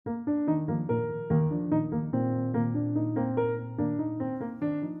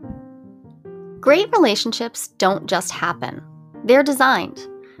Great relationships don't just happen, they're designed.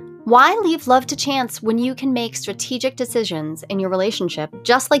 Why leave love to chance when you can make strategic decisions in your relationship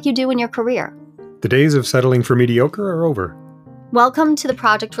just like you do in your career? The days of settling for mediocre are over. Welcome to the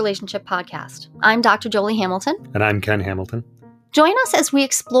Project Relationship Podcast. I'm Dr. Jolie Hamilton. And I'm Ken Hamilton. Join us as we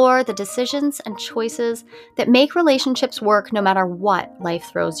explore the decisions and choices that make relationships work no matter what life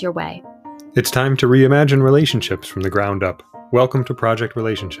throws your way. It's time to reimagine relationships from the ground up. Welcome to Project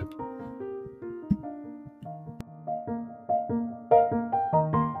Relationship.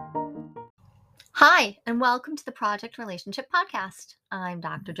 Hi, and welcome to the Project Relationship Podcast. I'm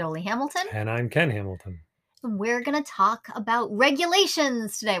Dr. Jolie Hamilton. And I'm Ken Hamilton. And we're going to talk about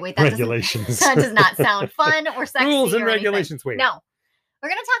regulations today. Wait, regulations. That does not sound fun or sexy. Rules and or regulations. Anything. Wait. No. We're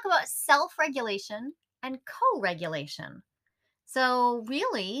going to talk about self-regulation and co-regulation. So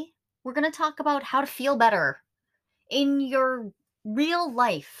really, we're going to talk about how to feel better in your real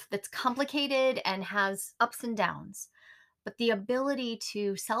life that's complicated and has ups and downs. But the ability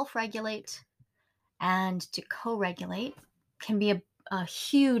to self-regulate and to co-regulate can be a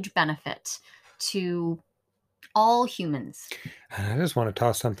huge benefit to all humans. I just want to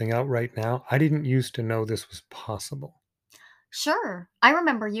toss something out right now. I didn't used to know this was possible. Sure. I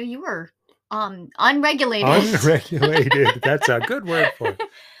remember you were unregulated. Unregulated. That's a good word for it.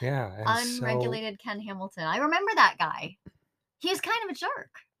 Yeah. Unregulated Ken Hamilton. I remember that guy. He was kind of a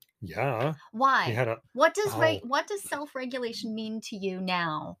jerk. Yeah. Why? What does self-regulation mean to you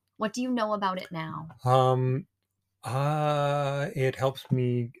now? What do you know about it now? It helps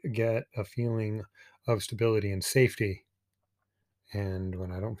me get a feeling of stability and safety. And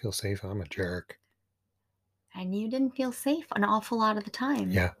when I don't feel safe, I'm a jerk. And you didn't feel safe an awful lot of the time.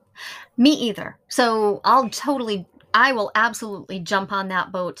 Yeah. Me either. So I will absolutely jump on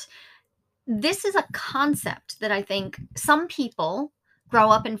that boat. This is a concept that I think some people grow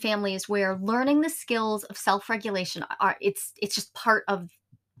up in families where learning the skills of self-regulation it's just part of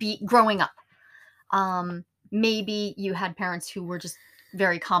growing up. Maybe you had parents who were just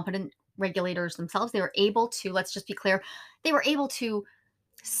very competent regulators themselves. They were able to, let's just be clear, they were able to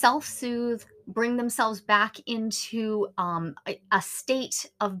self-soothe, bring themselves back into a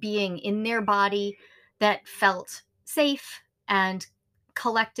state of being in their body that felt safe and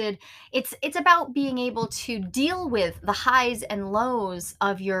collected. It's about being able to deal with the highs and lows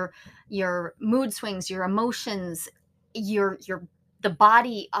of your mood swings, your emotions, the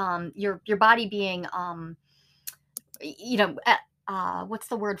body, your body being what's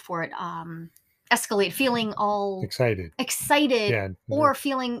the word for it? Escalate, feeling all excited, yeah, or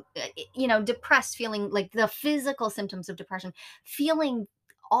feeling, depressed, feeling like the physical symptoms of depression, feeling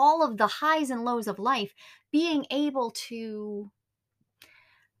all of the highs and lows of life, being able to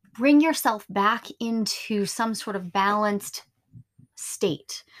bring yourself back into some sort of balanced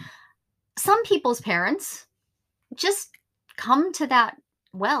state. Some people's parents just come to that.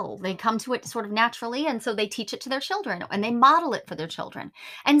 Well, they come to it sort of naturally, and so they teach it to their children and they model it for their children.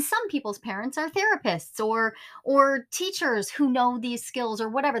 And some people's parents are therapists or teachers who know these skills or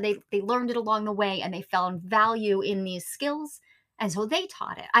whatever. They learned it along the way and they found value in these skills, and so they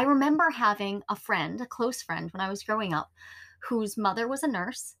taught it. I remember having a close friend when I was growing up, whose mother was a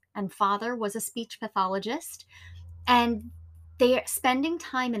nurse and father was a speech pathologist, and they spending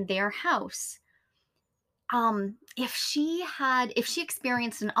time in their house. If she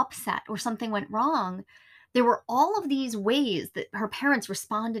experienced an upset or something went wrong, there were all of these ways that her parents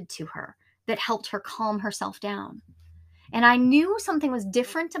responded to her that helped her calm herself down. And I knew something was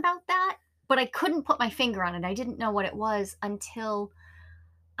different about that, but I couldn't put my finger on it. I didn't know what it was until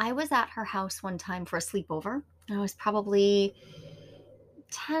I was at her house one time for a sleepover. I was probably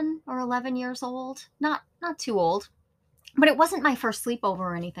 10 or 11 years old, not too old. But it wasn't my first sleepover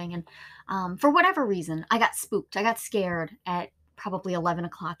or anything. And for whatever reason, I got spooked. I got scared at probably 11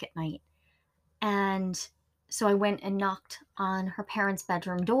 o'clock at night. And so I went and knocked on her parents'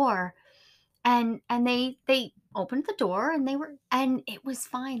 bedroom door. And they opened the door and it was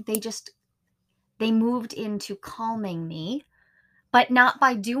fine. They moved into calming me, but not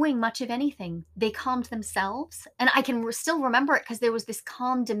by doing much of anything. They calmed themselves. And I can still remember it because there was this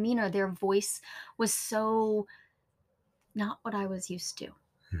calm demeanor. Their voice was so not what I was used to.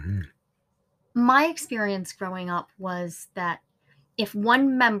 Mm-hmm. My experience growing up was that if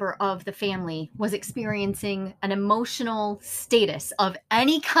one member of the family was experiencing an emotional status of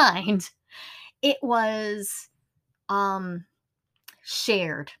any kind, it was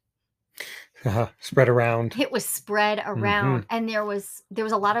shared. Spread around. It was spread around. Mm-hmm. And there was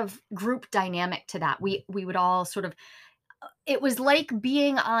a lot of group dynamic to that. We would all sort of It was like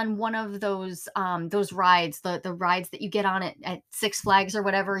being on one of those rides, the rides that you get on at Six Flags or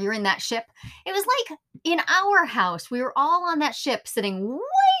whatever, you're in that ship. It was like in our house, we were all on that ship sitting way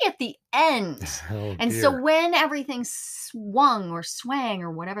at the end, Oh and so dear. when everything swung or swang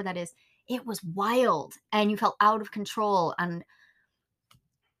or whatever that is, it was wild, and you felt out of control, and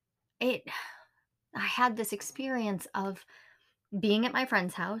it I had this experience of being at my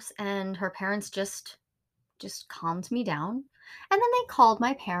friend's house, and her parents just calmed me down. And then they called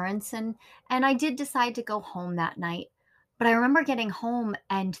my parents, and I did decide to go home that night. But I remember getting home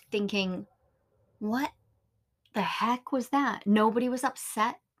and thinking, "What the heck was that?" Nobody was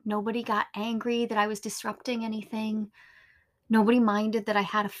upset. Nobody got angry that I was disrupting anything. Nobody minded that I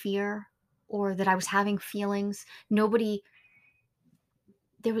had a fear or that I was having feelings. Nobody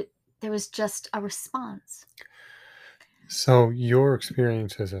there was there was just a response. So your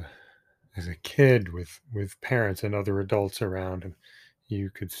experience as a kid with parents and other adults around, and you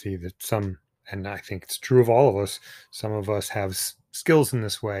could see that some, and I think it's true of all of us, some of us have skills in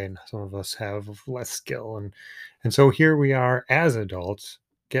this way and some of us have less skill, and so here we are as adults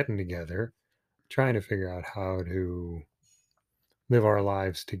getting together trying to figure out how to live our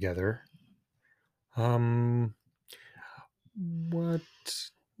lives together. um what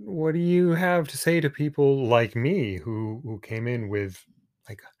what do you have to say to people like me who came in with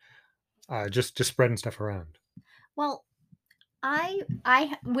like just spreading stuff around? Well,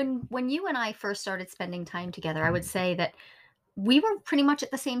 when you and I first started spending time together, I would say that we were pretty much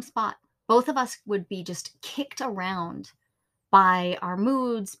at the same spot. Both of us would be just kicked around by our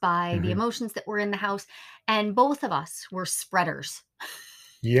moods, by the Hmm. emotions that were in the house, and both of us were spreaders.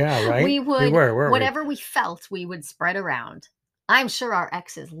 Yeah, right. We We would were, weren't we? whatever we felt, we would spread around. I'm sure our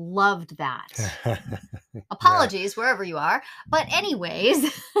exes loved that. Yeah. Apologies wherever you are, but anyways,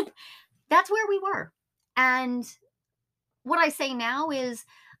 that's where we were. And what I say now is,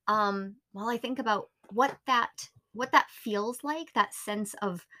 while I think about what that feels like, that sense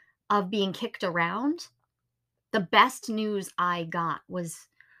of being kicked around, the best news I got was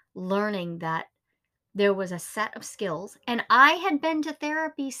learning that there was a set of skills, and I had been to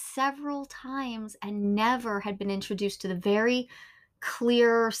therapy several times and never had been introduced to the very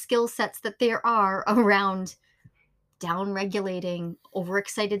clear skill sets that there are around down regulating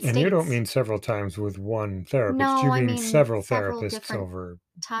overexcited And you don't states. mean several times with one therapist. No, You I mean mean several several therapists different over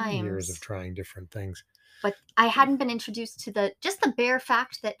years of times. trying different things. But I hadn't been introduced to the bare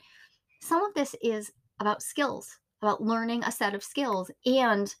fact that some of this is about skills, about learning a set of skills,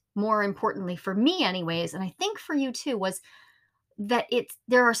 and more importantly for me anyways, and I think for you too, was that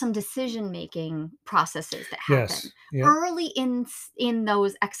there are some decision making processes that happen Yes. Yep. early in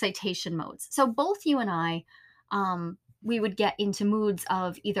those excitation modes. So both you and I, we would get into moods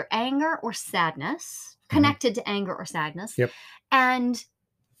of either anger or sadness, Hmm. connected to anger or sadness, Yep. and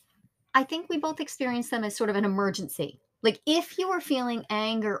I think we both experience them as sort of an emergency. Like if you were feeling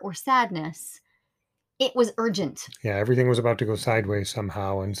anger or sadness, it was urgent Yeah. Everything was about to go sideways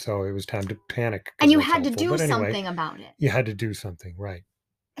somehow. And so it was time to panic and because you that's had to helpful. do But anyway, something about it. you had to do something. Right.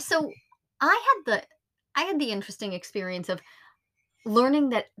 So I had the interesting experience of learning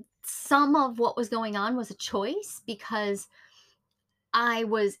that some of what was going on was a choice because I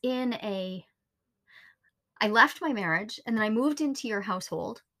was in a I left my marriage and then I moved into your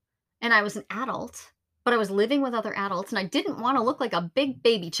household and I was an adult, but I was living with other adults and I didn't want to look like a big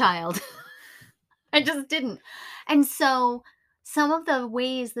baby child. I just didn't. And so some of the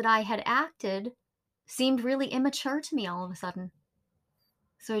ways that I had acted seemed really immature to me all of a sudden.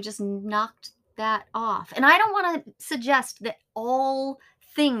 So I just knocked that off. And I don't want to suggest that all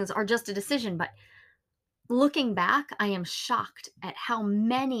things are just a decision, but looking back, I am shocked at how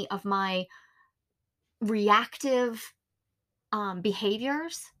many of my reactive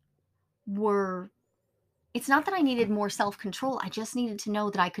behaviors were. It's not that I needed more self control. I just needed to know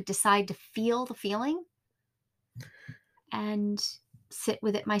that I could decide to feel the feeling and sit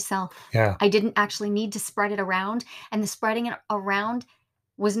with it myself. Yeah. I didn't actually need to spread it around, and the spreading it around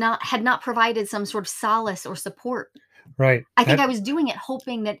had not provided some sort of solace or support. Right. I think That I was doing it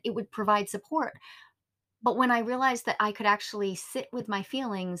hoping that it would provide support. But when I realized that I could actually sit with my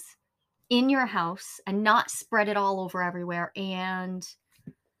feelings in your house and not spread it all over everywhere, and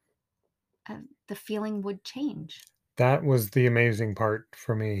the feeling would change. that was the amazing part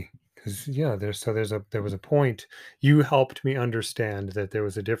for me. Because yeah, there was a point you helped me understand that there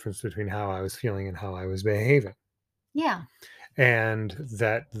was a difference between how I was feeling and how I was behaving. Yeah. And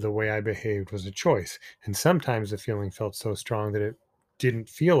that the way I behaved was a choice. And sometimes the feeling felt so strong that it didn't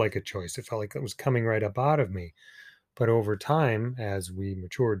feel like a choice. It felt like it was coming right up out of me. But over time, as we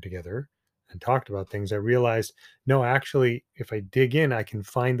matured together and talked about things, I realized, no, actually, if I dig in, I can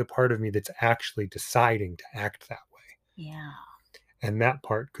find the part of me that's actually deciding to act that way. Yeah. And that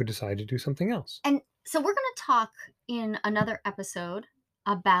part could decide to do something else. And so we're going to talk in another episode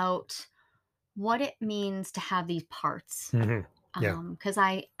about what it means to have these parts. Hmm. Yeah. Because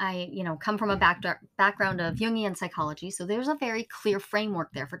I come from a background of Jungian psychology, so there's a very clear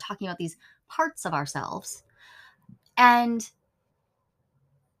framework there for talking about these parts of ourselves, and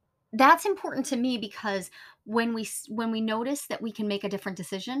that's important to me because when we notice that we can make a different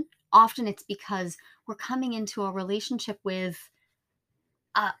decision, often it's because we're coming into a relationship with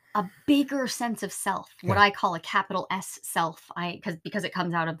a bigger sense of self, what Yeah. I call a capital S self. Because it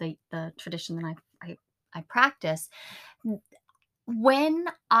comes out of the tradition that I practice. When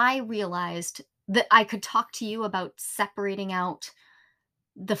I realized that I could talk to you about separating out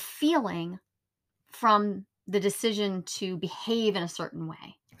the feeling from the decision to behave in a certain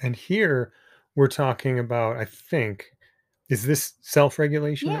way. And here we're talking about, I think, is this self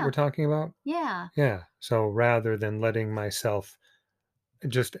regulation that we're Yeah, talking about? yeah, Yeah. So rather than letting myself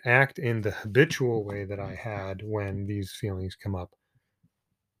just act in the habitual way that I had when these feelings come up,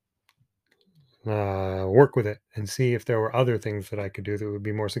 work with it and see if there were other things that I could do that would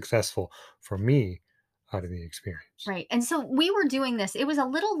be more successful for me out of the experience. right. And so we were doing this. It was a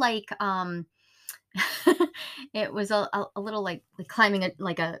little like it was a little like climbing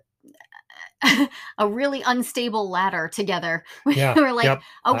a really unstable ladder together. We Yeah. were like, Yep.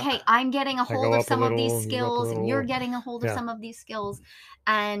 okay, I'm getting a I hold go of up a some of these little, you go up a skills, and you're little. getting a hold of Yeah. some of these skills.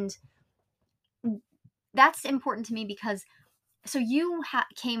 And that's important to me because so you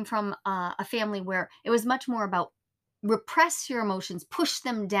came from a family where it was much more about repress your emotions, push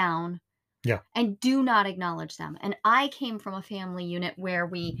them down, Yeah. and do not acknowledge them. And I came from a family unit where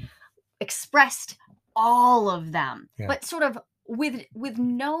we expressed all of them, Yeah. but sort of with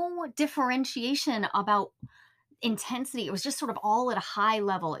no differentiation about intensity. It was just sort of all at a high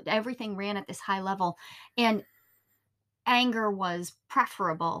level. Everything ran at this high level, and anger was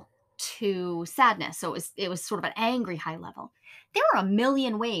preferable to sadness. So it was sort of an angry high level. There are a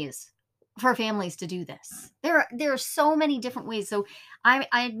million ways for families to do this. There are so many different ways. So I'm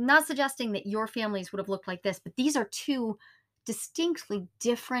not suggesting that your families would have looked like this, but these are two distinctly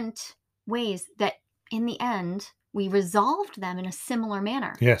different ways that in the end we resolved them in a similar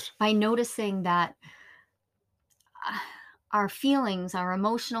manner Yes. by noticing that uh, our feelings, our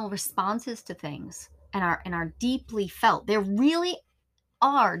emotional responses to things, and our deeply felt, there really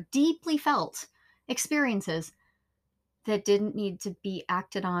are deeply felt experiences that didn't need to be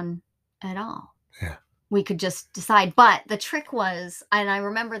acted on at all. Yeah. We could just decide. But the trick was, and I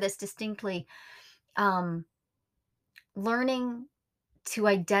remember this distinctly, um, learning to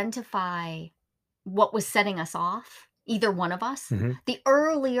identify what was setting us off, either one of us. Hmm. The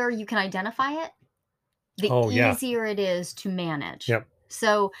earlier you can identify it, the Oh, yeah. easier it is to manage. Yep.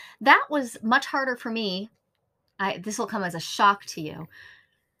 So that was much harder for me. This will come as a shock to you.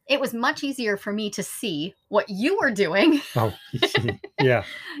 It was much easier for me to see what you were doing. Oh, yeah.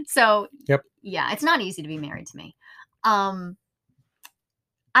 So, Yep. yeah, it's not easy to be married to me. Um,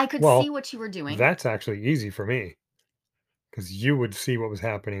 I could see Well, what you were doing, that's actually easy for me because you would see what was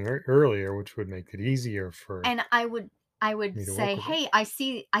happening earlier, which would make it easier for and I would me to say, work with it.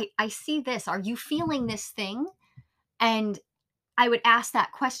 "Hey, I see this. Are you feeling this thing?" And I would ask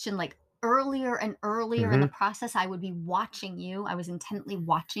that question, like, earlier and earlier in the Hmm. process. I would be watching you. I was intently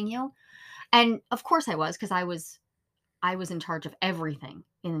watching you, and of course I was, 'cause I was in charge of everything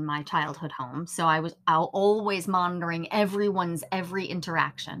in my childhood home. So I was always monitoring everyone's every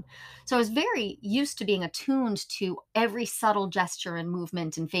interaction. So I was very used to being attuned to every subtle gesture and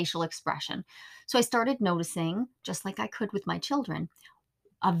movement and facial expression. So I started noticing, just like I could with my children,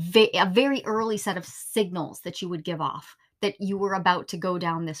 a very early set of signals that you would give off that you were about to go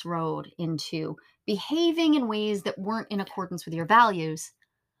down this road into behaving in ways that weren't in accordance with your values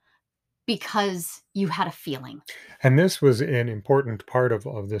because you had a feeling. And this was an important part of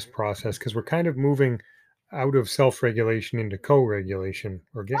this process because we're kind of moving out of self-regulation into co-regulation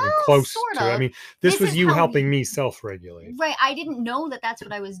or getting Well, close sort to. I of. mean, this This was is you how helping we me self-regulate. right, I didn't know that that's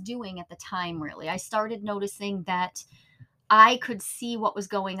what I was doing at the time, really. I started noticing that I could see what was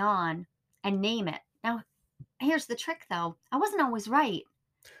going on and name it. Now, here's the trick, though. I wasn't always right,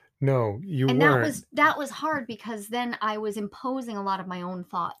 No, you and that weren't. was that was hard because then I was imposing a lot of my own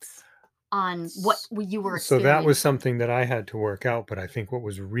thoughts on what you were So that was experiencing. something that I had to work out. But I think what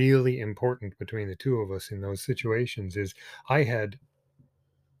was really important between the two of us in those situations is I had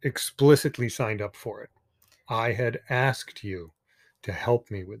explicitly signed up for it. I had asked you to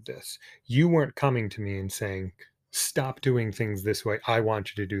help me with this. You weren't coming to me and saying, stop doing things this way. I want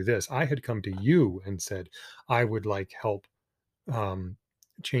you to do this. I had come to you and said, I would like help um,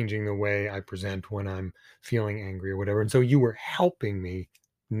 changing the way I present when I'm feeling angry or whatever. And so you were helping me,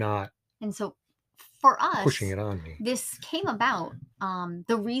 not And so for pushing us, it on me. this came about.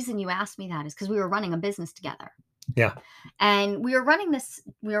 The reason you asked me that is because we were running a business together. Yeah. And we were running a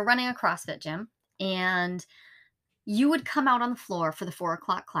CrossFit gym, and you would come out on the floor for the 4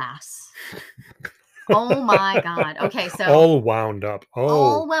 o'clock class. Oh my God. Okay, so All wound up.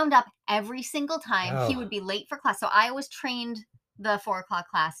 all Oh, wound up every single time. He oh, would be late for class. So I was trained the 4 o'clock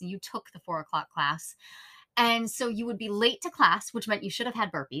class, and you took the 4 o'clock class. And so you would be late to class, which meant you should have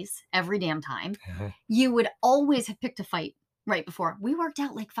had burpees every damn time. uh-huh. You would always have picked a fight right before. We worked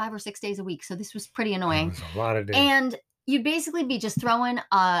out like 5 or 6 days a week. So this was pretty That annoying. was a lot of days. And you'd basically be just throwing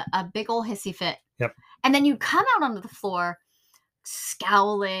a big old hissy fit. Yep. And then you'd come out onto the floor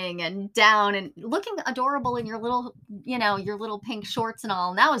scowling and down and looking adorable in your little pink shorts and all.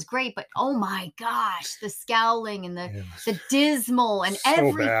 And that was great. But oh my gosh, the scowling and It the was dismal and so bad.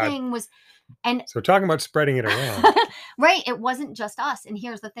 everything was, and So talking about spreading it around. right, it wasn't just us. And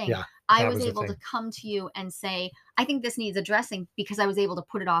here's the thing. Yeah, I that was was the able to thing. come to you and say, I think this needs addressing, because I was able to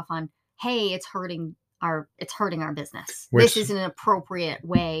put it off on, hey, it's hurting our business. This Which is an appropriate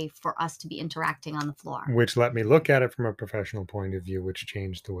way for us to be interacting on the floor. which let me look at it from a professional point of view, which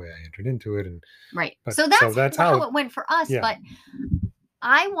changed the way I entered into it. And Right. but So so that's that's how how. it went for us. Yeah. But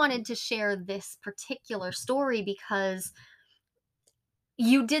I wanted to share this particular story because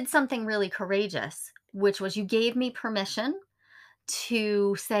you did something really courageous, which was you gave me permission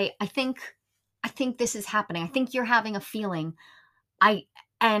to say, I think this is happening. I think you're having a feeling. I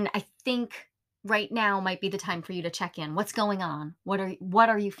think right now might be the time for you to check in. What's going on? What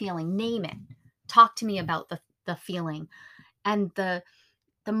are you feeling? Name it. Talk to me about the feeling. And the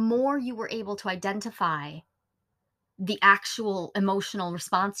more you were able to identify the actual emotional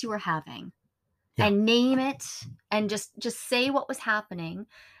response you were having Yeah. and name it and just say what was happening,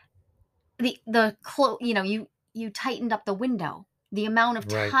 you tightened up the window, the amount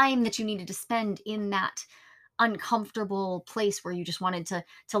of Right. time that you needed to spend in that uncomfortable place where you just wanted to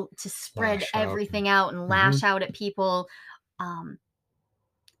spread Lash out. everything out and Hmm. lash out at people. um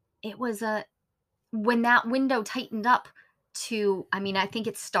it was a When that window tightened up to, I mean, I think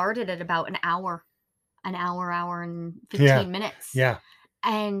it started at about an hour and Yeah. 15 minutes, Yeah.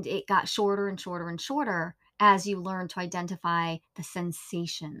 and it got shorter and shorter and shorter as you learn to identify the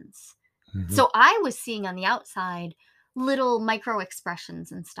sensations. Hmm. So I was seeing on the outside little micro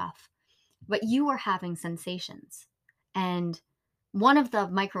expressions and stuff, but you were having sensations. And one of the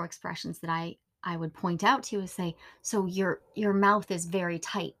micro expressions that I would point out to you is say, so your mouth is very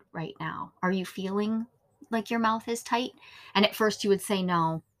tight right now. Are you feeling like your mouth is tight? And at first you would say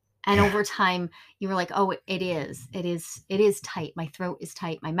no. And Yeah. over time you were like, oh, it is. It is tight. My throat is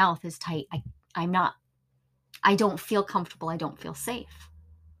tight. My mouth is tight. I don't feel comfortable. I don't feel safe.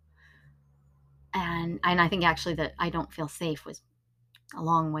 And I think actually that I don't feel safe was a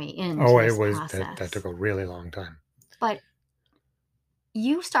long way into Oh, it this was that process. took a really long time. But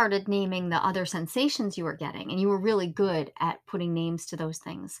you started naming the other sensations you were getting, and you were really good at putting names to those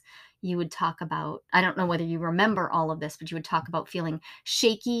things. You would talk about, I don't know whether you remember all of this, but you would talk about feeling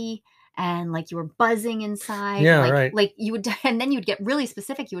shaky and like you were buzzing inside, and Yeah. like Right. like you would and then you'd get really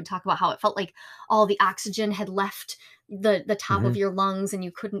specific. You would talk about how it felt like all the oxygen had left the top Hmm. of your lungs, and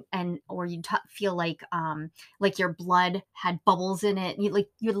you couldn't, and or you'd feel like your blood had bubbles in it. You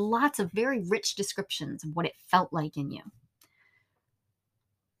had lots of very rich descriptions of what it felt like in you.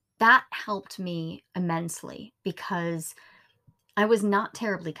 That helped me immensely because I was not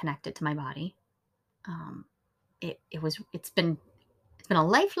terribly connected to my body. Um, it's been a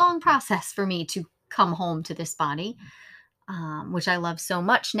lifelong process for me to come home to this body, which I love so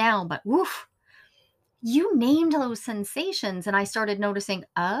much now. But woof, you named those sensations, and I started noticing.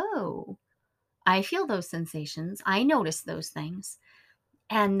 Oh, I feel those sensations. I notice those things,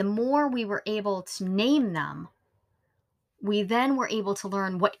 and the more we were able to name them, we then were able to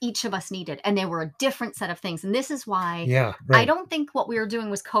learn what each of us needed. And they were a different set of things. And this is why Yeah. I Right. don't think what we were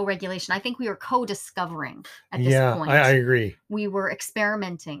doing was co regulation. I think we were co discovering at this Yeah. I point. agree. We were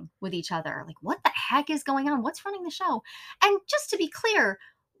experimenting with each other. Like, what the heck is going on? What's running the show? And just to be clear,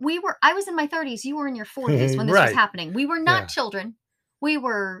 I was in my 30s, you were in your 40s when this was Right. happening. We were not Yeah. children. We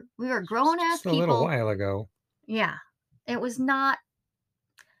were grown ass Just a little people. while ago. Yeah. It was not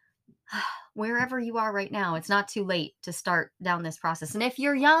wherever you are right now, it's not too late to start down this process. And if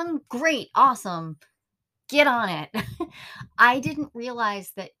you're young, great, awesome, get on it. I didn't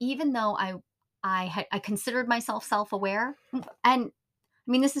realize that even though I considered myself self-aware, and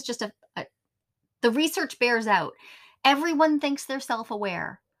I mean this is just a The research bears out. Everyone thinks they're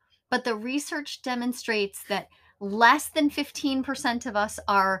self-aware, but the research demonstrates that less than 15% of us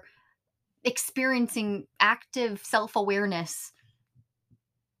are experiencing active self-awareness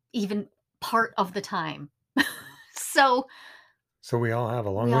even part of the time. So, So we all have a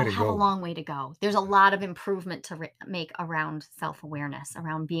long we way all to have a go. long way to go. There's a lot of improvement to make around self-awareness,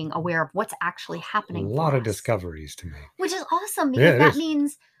 around being aware of what's actually A happening lot for of us, discoveries to make. which is awesome Yeah, because it that is.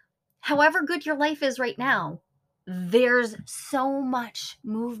 means however good your life is right now, there's so much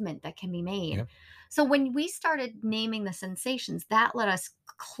movement that can be made. Yeah. So when we started naming the sensations, that let us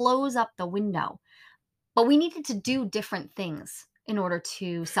close up the window. But we needed to do different things in order to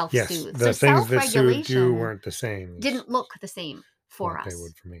Yes, self-soothe. So the things that soothed you self-regulation weren't the same as didn't look the same for what they us.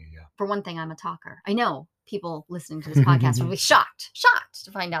 would for me. Yeah. For one thing, I'm a talker. I know people listening to this podcast will be shocked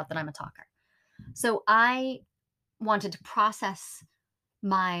to find out that I'm a talker. So I wanted to process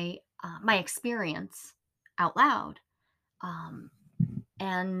my experience out loud, um,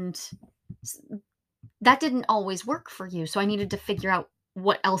 and s- that didn't always work for you. So I needed to figure out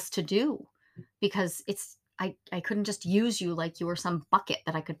what else to do because I couldn't just use you like you were some bucket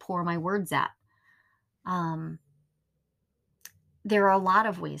that I could pour my words at. Um, there are a lot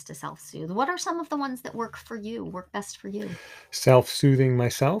of ways to self-soothe. What are some of the ones that work for you? Work best for you? Self-soothing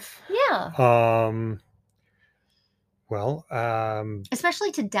myself. Yeah. Um, well,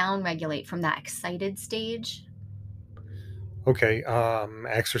 Especially to down regulate from that excited stage. okay.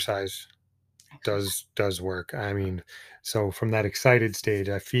 Exercise Exercise. does work. I mean, so from that excited stage,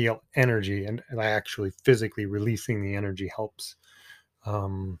 I feel energy, and I actually physically releasing the energy helps.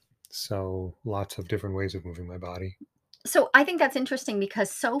 Um, so lots of different ways of moving my body. So I think that's interesting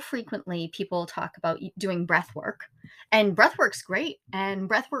because so frequently people talk about doing breath work, and breath work's great, and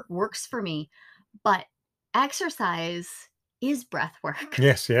breath work works for me, but exercise is breath work,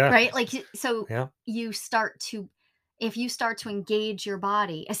 Yes, yeah, right? Like, so yeah, you start to, if you start to engage your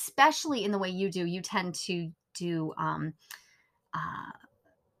body, especially in the way you do, you tend to do uh,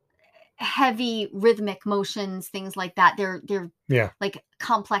 heavy rhythmic motions, things like that. They're yeah, like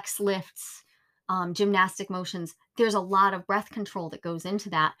complex lifts, gymnastic motions. There's a lot of breath control that goes into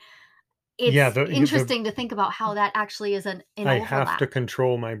that. yeah. It's The interesting to think about how that actually is an I have to overlap.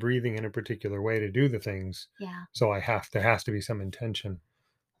 control my breathing in a particular way to do the things. Yeah. So there has to be some intention.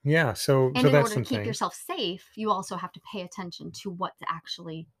 Yeah, so And in that's order to some keep things. yourself safe, you also have to pay attention to what's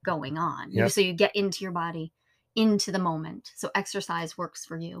actually going on. Yep. So you get into your body, into the moment. So exercise works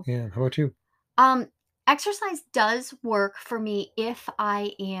for you. Yeah. How about you? Um, exercise does work for me if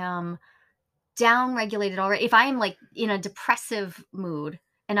I am down regulated already. If I am like in a depressive mood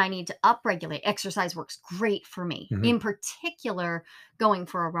and I need to upregulate, exercise works great for me. Hmm. In particular, going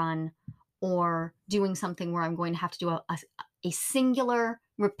for a run or doing something where I'm going to have to do a singular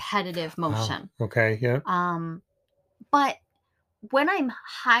repetitive Oh, motion. okay. Yeah. Um, but when I'm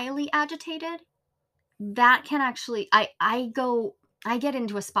highly agitated, that can actually I get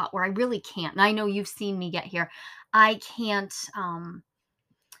into a spot where I really can't. And I know you've seen me get here. I can't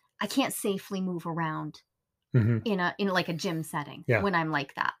I can't safely move around Hmm. in like a gym setting Yeah. when I'm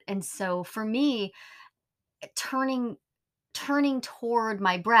like that. And so for me, turning turning toward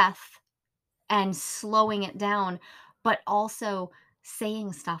my breath and slowing it down, but also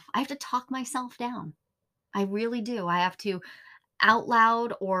saying stuff. I have to talk myself down. I really do. I have to out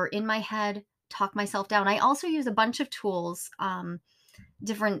loud or in my head talk myself down. I also use a bunch of tools,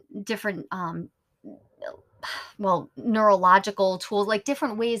 different well, neurological tools, like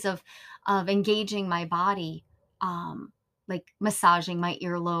different ways of engaging my body, like massaging my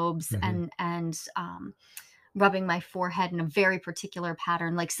earlobes Hmm. and rubbing my forehead in a very particular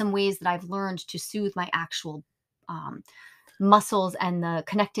pattern, like some ways that I've learned to soothe my actual um, muscles and the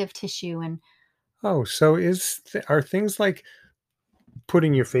connective tissue. And Oh, so are things like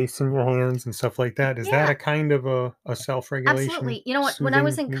putting your face in your hands and stuff like that? Is that yeah, a kind of a self-regulation, absolutely. You know what? When I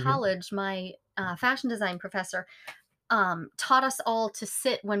was soothing in movement? college, my fashion design professor taught us all to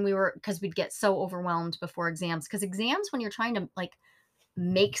sit when we were, because we'd get so overwhelmed before exams. Because exams, when you're trying to like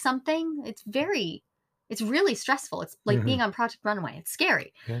make something, it's really stressful. It's like Hmm. being on Project Runway. It's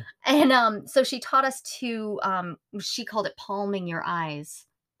scary. Yeah. And so she taught us to she called it palming your eyes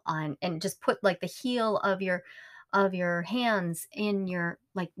on, and just put like the heel of your hands in your,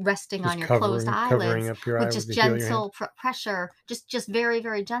 like resting on Just your closed covering eyelids up your with eye with just the heel of your hand. gentle pressure, just very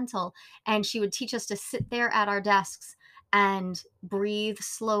very gentle. And she would teach us to sit there at our desks and breathe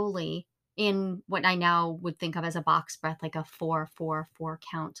slowly in what I now would think of as a box breath, like a 4 4 4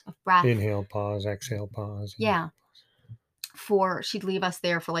 count of breath. Inhale, pause, exhale, pause. Yeah. She'd leave us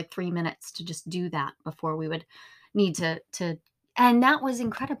there for like 3 minutes to just do that before we would need to And that was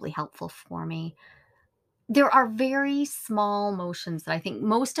incredibly helpful for me. There are very small motions that I think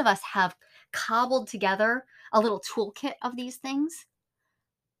most of us have cobbled together a little toolkit of these things,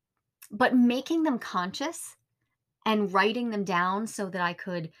 but making them conscious and writing them down so that I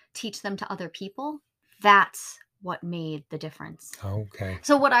could teach them to other people, that's what made the difference. Okay.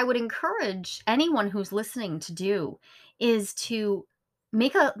 So what I would encourage anyone who's listening to do is to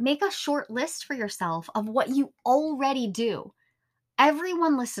make a short list for yourself of what you already do.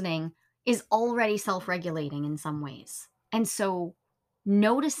 Everyone listening is already self-regulating in some ways. And so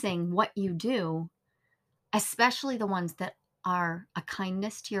noticing what you do, especially the ones that are a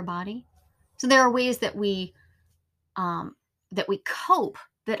kindness to your body. So there are ways um, that we cope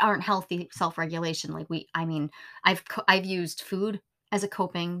that aren't healthy self-regulation. Like I mean, I've used food as a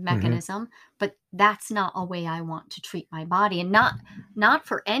coping Hmm. mechanism, but that's not a way I want to treat my body, and not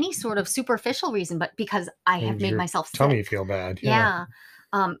for any sort of superficial reason, but because I have Made made your myself tummy sick. feel bad. Yeah.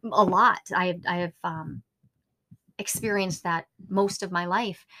 Yeah, a lot. I have experienced that most of my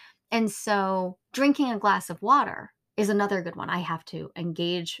life, and so drinking a glass of water is another good one. I have to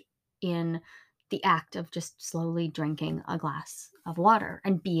engage in the act of just slowly drinking a glass of water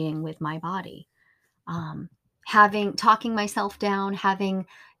and being with my body. Um, having talking myself down, having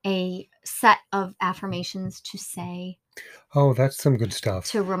a set of affirmations to say Oh, that's some good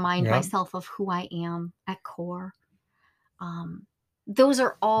stuff. to remind Yeah. myself of who I am at core. Um, those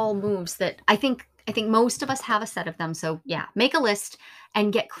are all moves that I think most of us have a set of them. So yeah, make a list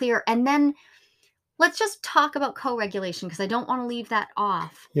and get clear. And then let's just talk about co-regulation because I don't want to leave that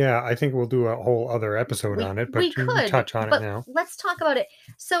off. Yeah, I think we'll do a whole other episode We on it, we but you could, touch on it but now. let's talk about it.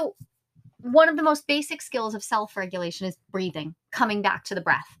 So one of the most basic skills of self-regulation is breathing, coming back to the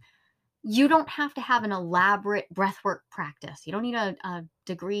breath. You don't have to have an elaborate breathwork practice. You don't need a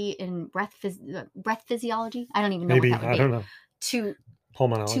degree in breath physiology. I don't even know what Maybe, that would I don't be know. to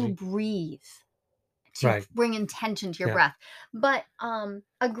Pulmonology. breathe, to Right. bring intention to your Yeah. breath. But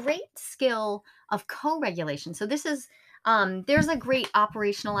a great skill of co-regulation. So this is there's a great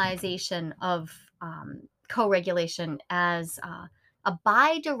operationalization of co-regulation as a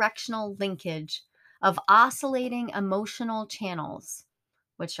bidirectional linkage of oscillating emotional channels,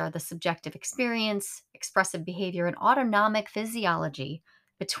 which are the subjective experience, expressive behavior, and autonomic physiology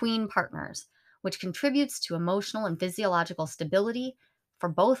between partners, which contributes to emotional and physiological stability for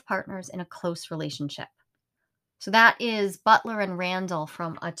both partners in a close relationship. So that is Butler and Randall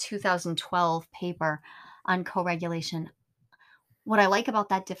from a 2012 paper on co regulation. What I like about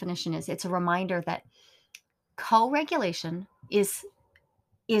that definition is it's a reminder that co regulation is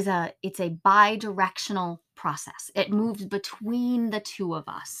a bi-directional process. It moves between the two of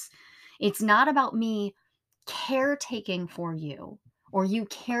us. It's not about me caretaking for you or you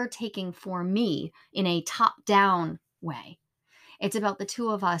caretaking for me in a top-down way. It's about the two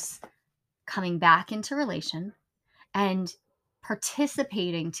of us coming back into relation and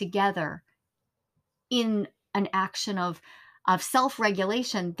participating together in an action of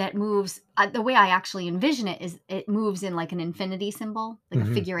self-regulation that moves the way I actually envision it is it moves in like an infinity symbol, like a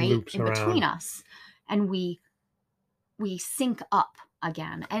Hmm. figure eight Loops in between around. us, and we sync up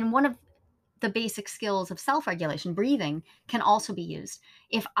again. And one of the basic skills of self-regulation, breathing, can also be used.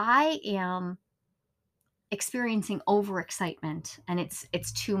 If I am experiencing overexcitement and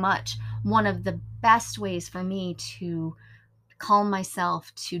it's too much, one of the best ways for me to calm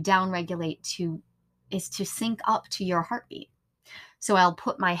myself, to downregulate, to is to sync up to your heartbeat. So I'll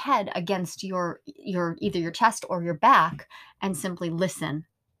put my head against your either your chest or your back and simply listen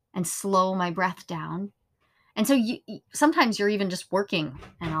and slow my breath down. And so sometimes you're even just working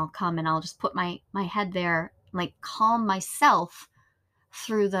and I'll come and I'll just put my head there, like calm myself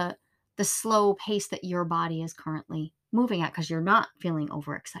through the slow pace that your body is currently moving at because you're not feeling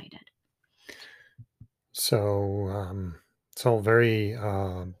overexcited. So, it's all very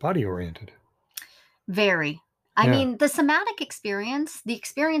body oriented. Very. I Yeah. mean, the somatic experience, the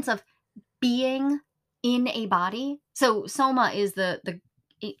experience of being in a body. So soma is the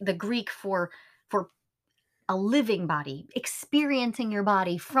Greek for a living body, experiencing your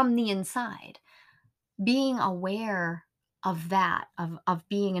body from the inside. Being aware of that, of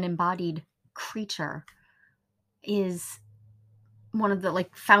being an embodied creature is one of the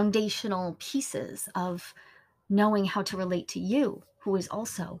like foundational pieces of knowing how to relate to you, who is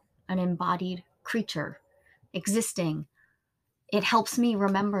also an embodied creature existing. It helps me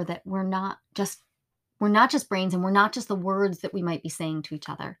remember that we're not just brains and we're not just the words that we might be saying to each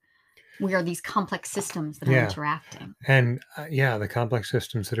other. We are these complex systems that are Yeah. interacting. And yeah, the complex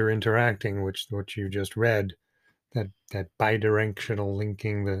systems that are interacting, which what you just read, that bidirectional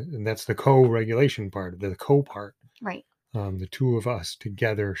linking, the and that's the co-regulation part, the co part. Right. the two of us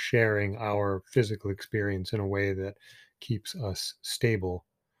together sharing our physical experience in a way that keeps us stable,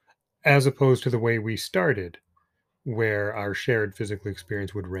 as opposed to the way we started, where our shared physical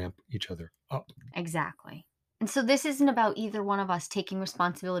experience would ramp each other up. Exactly. And so this isn't about either one of us taking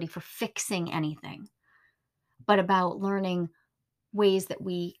responsibility for fixing anything, but about learning ways that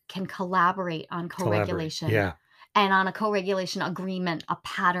we can collaborate on Collaborate. co-regulation Yeah. and on a co-regulation agreement, a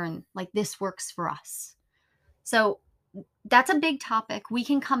pattern like this works for us. So that's a big topic. We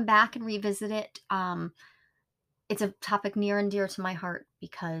can come back and revisit it. It's a topic near and dear to my heart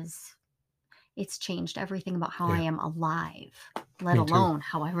because it's changed everything about how I Yeah. am alive, let Me too. alone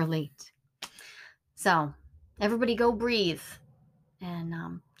how I relate. So everybody go breathe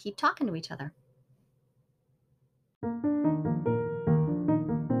and keep talking to each other.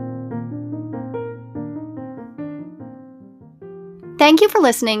 Thank you for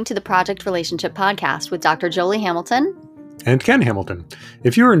listening to the Project Relationship Podcast with Dr. Jolie Hamilton And Ken Hamilton.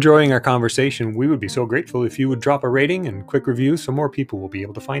 If you're enjoying our conversation, we would be so grateful if you would drop a rating and quick review so more people will be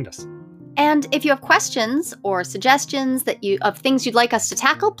able to find us. And if you have questions or suggestions of things you'd like us to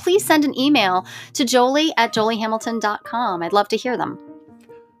tackle, please send an email to jolie@joliehamilton.com. I'd love to hear them.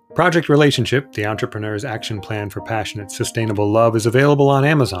 Project Relationship, the Entrepreneur's Action Plan for Passionate, Sustainable Love, is available on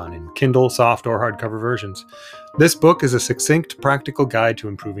Amazon in Kindle, soft, or hardcover versions. This book is a succinct, practical guide to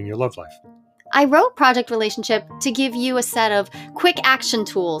improving your love life. I wrote Project Relationship to give you a set of quick action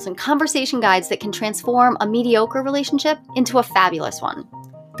tools and conversation guides that can transform a mediocre relationship into a fabulous one.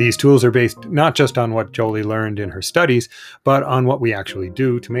 These tools are based not just on what Jolie learned in her studies, but on what we actually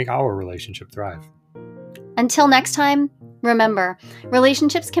do to make our relationship thrive. Until next time, remember,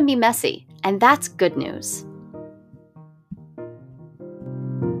 relationships can be messy, and that's good news.